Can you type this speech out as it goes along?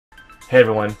Hey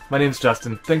everyone, my name is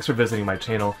Justin. Thanks for visiting my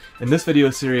channel. In this video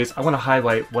series, I want to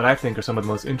highlight what I think are some of the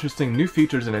most interesting new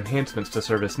features and enhancements to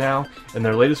ServiceNow in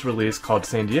their latest release called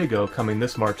San Diego, coming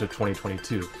this March of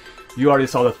 2022. You already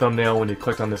saw the thumbnail when you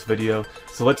clicked on this video,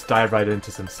 so let's dive right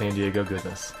into some San Diego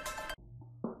goodness.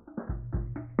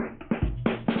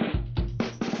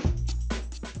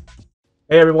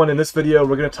 Hey everyone, in this video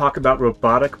we're going to talk about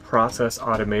robotic process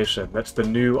automation. That's the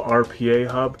new RPA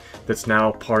hub that's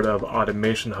now part of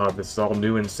Automation Hub. This is all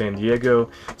new in San Diego.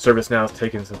 ServiceNow is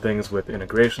taking some things with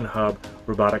Integration Hub,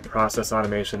 robotic process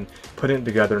automation, putting it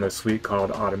together in a suite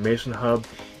called Automation Hub.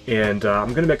 And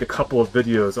I'm going to make a couple of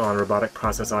videos on robotic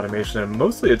process automation, and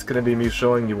mostly it's going to be me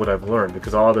showing you what I've learned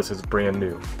because all of this is brand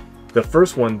new. The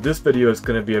first one, this video is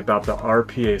going to be about the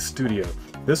RPA Studio.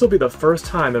 This will be the first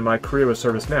time in my career with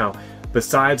ServiceNow,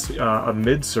 besides a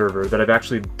mid server, that I've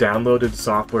actually downloaded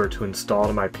software to install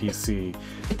to my PC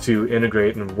to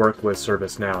integrate and work with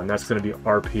ServiceNow, and that's going to be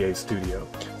RPA Studio.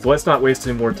 So let's not waste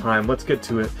any more time, let's get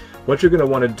to it. What you're going to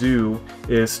want to do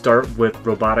is start with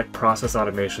robotic process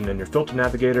automation in your filter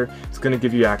navigator. It's going to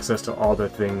give you access to all the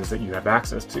things that you have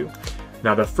access to.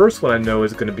 Now the first one I know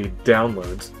is going to be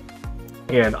downloads.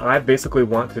 And I basically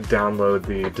want to download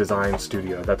the Design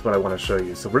Studio. That's what I want to show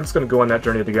you. So we're just going to go on that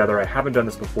journey together. I haven't done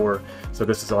this before, so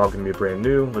this is all going to be brand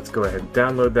new. Let's go ahead and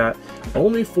download that.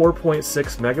 Only 4.6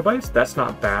 megabytes. That's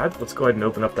not bad. Let's go ahead and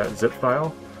open up that zip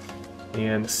file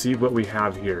and see what we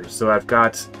have here. So I've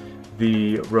got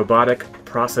the Robotic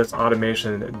Process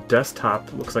Automation desktop.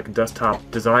 Looks like a desktop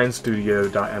Design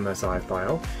Studio.msi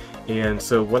file. And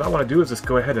so what I want to do is just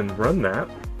go ahead and run that.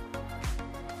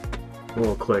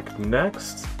 We'll click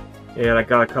next, and I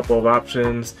got a couple of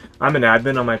options. I'm an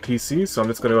admin on my PC, so I'm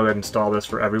just going to go ahead and install this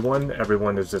for everyone.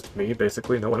 Everyone is just me,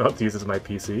 basically. No one else uses my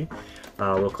PC.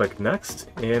 We'll click next,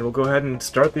 and we'll go ahead and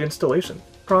start the installation.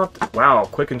 Prompt. Wow,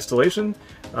 quick installation.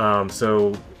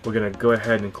 So we're going to go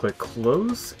ahead and click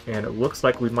close, and it looks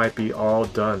like we might be all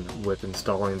done with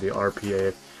installing the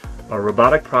RPA,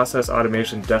 Robotic Process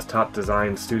Automation Desktop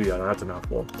Design Studio. Now that's a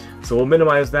mouthful. So we'll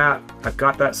minimize that. I've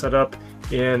got that set up.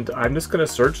 And I'm just going to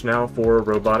search now for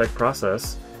robotic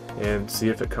process and see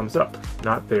if it comes up.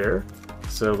 Not there.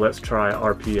 So let's try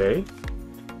RPA.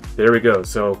 There we go.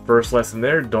 So first lesson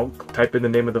there, don't type in the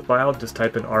name of the file, just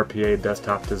type in RPA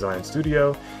Desktop Design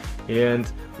Studio. And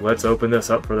let's open this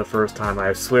up for the first time.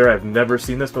 I swear I've never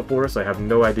seen this before, so I have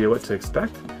no idea what to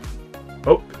expect.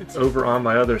 Oh, it's over on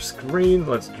my other screen.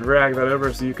 Let's drag that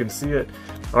over so you can see it.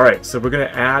 All right, so we're going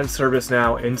to add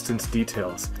ServiceNow instance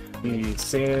details. The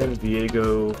San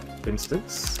Diego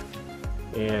instance,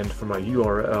 and for my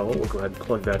URL we'll go ahead and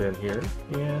plug that in here,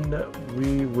 and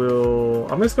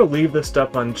I'm just going to leave this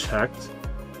stuff unchecked.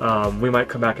 We might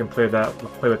come back and play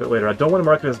with it later. I don't want to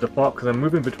mark it as default because I'm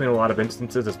moving between a lot of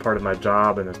instances as part of my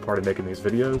job and as part of making these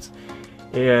videos,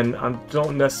 and I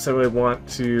don't necessarily want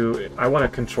to, I want to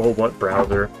control what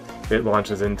browser it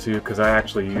launches into because I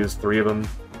actually use 3 of them: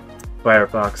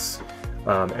 Firefox,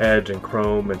 Edge, and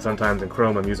Chrome, and sometimes in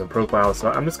Chrome I'm using profiles,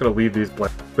 so I'm just going to leave these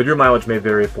blank. But your mileage may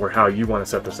vary for how you want to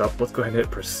set this up. Let's go ahead and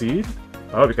hit proceed.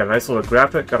 Oh, we got a nice little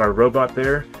graphic, got our robot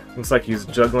there. Looks like he's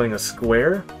juggling a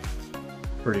square.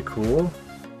 Pretty cool.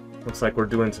 Looks like we're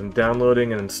doing some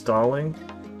downloading and installing.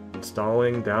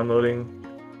 Installing, downloading.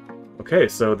 Okay,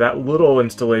 so that little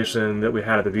installation that we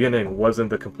had at the beginning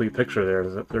wasn't the complete picture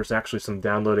there. There's actually some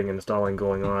downloading and installing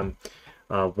going on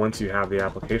once you have the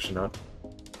application up.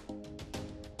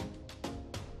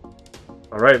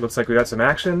 Alright, looks like we got some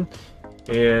action,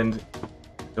 and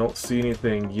don't see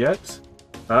anything yet.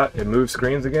 It moves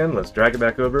screens again. Let's drag it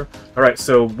back over. Alright,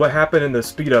 so what happened in the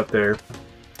speed up there,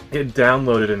 it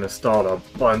downloaded and installed a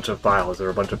bunch of files. There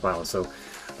were a bunch of files, so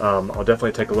I'll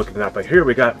definitely take a look at that. But here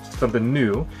we got something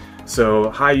new. So,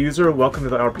 hi user, welcome to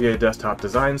the RPA Desktop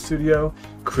Design Studio.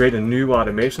 Create a new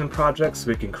automation project so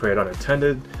we can create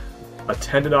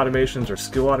attended automations or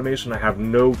skill automation. I have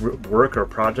no work or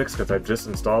projects because I've just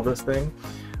installed this thing.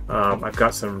 I've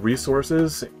got some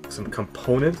resources, some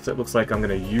components that looks like I'm going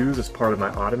to use as part of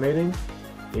my automating.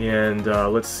 And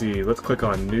let's see, let's click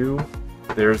on new.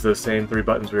 There's the same 3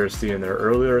 buttons we were seeing there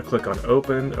earlier. Click on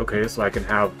open. Okay, so I can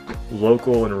have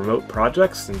local and remote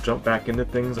projects and jump back into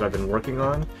things that I've been working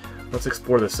on. Let's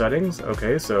explore the settings.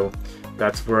 Okay, so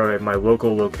that's where I have my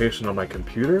local location on my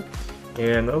computer.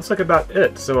 And that looks like about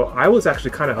it. So I was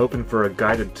actually kind of hoping for a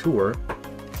guided tour,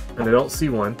 and I don't see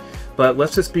one, but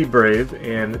let's just be brave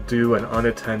and do an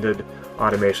unattended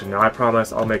automation. Now I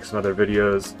promise I'll make some other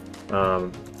videos.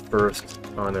 First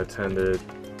unattended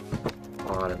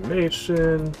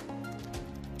automation.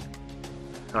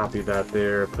 Copy that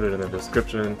there, put it in the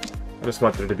description. I just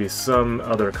want there to be some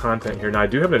other content here. Now I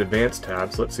do have an advanced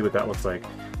tab, so let's see what that looks like.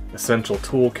 Essential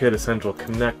toolkit, essential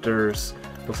connectors.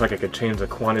 Looks like I could change the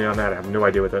quantity on that. I have no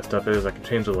idea what that stuff is. I can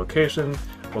change the location.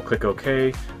 We'll click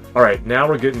OK. Alright, now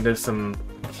we're getting to some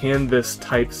canvas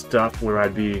type stuff where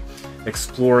I'd be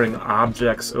exploring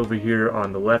objects over here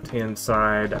on the left hand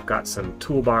side. I've got some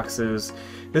toolboxes.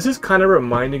 This is kind of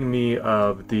reminding me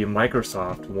of the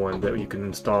Microsoft one that you can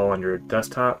install on your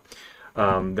desktop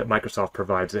that Microsoft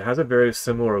provides. It has a very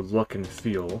similar look and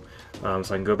feel. So I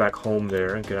can go back home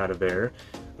there and get out of there.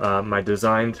 My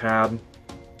design tab,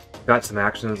 got some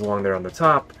actions along there on the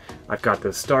top. I've got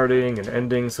the starting and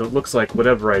ending, so it looks like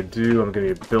whatever I do, I'm going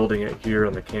to be building it here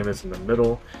on the canvas in the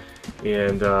middle.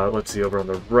 And let's see, over on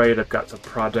the right, I've got some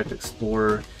Project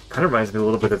Explorer. Kind of reminds me a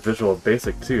little bit of Visual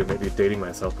Basic too, maybe dating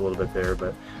myself a little bit there,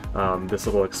 but this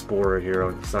little Explorer here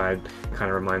on the side kind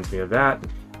of reminds me of that.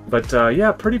 But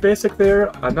yeah, pretty basic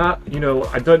there. I'm not,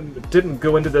 I didn't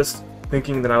go into this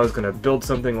thinking that I was going to build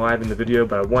something live in the video,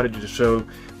 but I wanted to show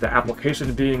the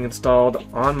application being installed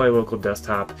on my local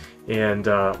desktop, and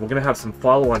we're going to have some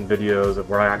follow-on videos of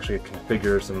where I actually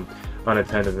configure some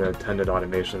unattended and attended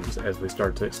automations as we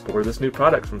start to explore this new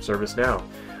product from ServiceNow.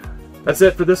 That's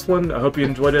it for this one. I hope you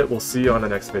enjoyed it. We'll see you on the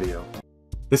next video.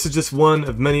 This is just one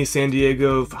of many San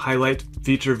Diego highlight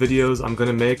feature videos I'm going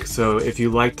to make, so if you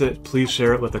liked it, please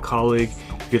share it with a colleague.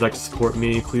 If you'd like to support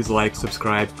me, please like,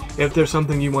 subscribe. If there's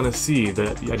something you want to see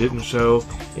that I didn't show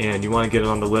and you want to get it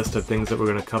on the list of things that we're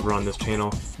going to cover on this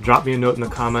channel, drop me a note in the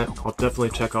comment. I'll definitely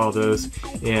check all those.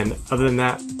 And other than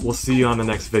that, we'll see you on the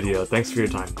next video. Thanks for your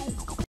time.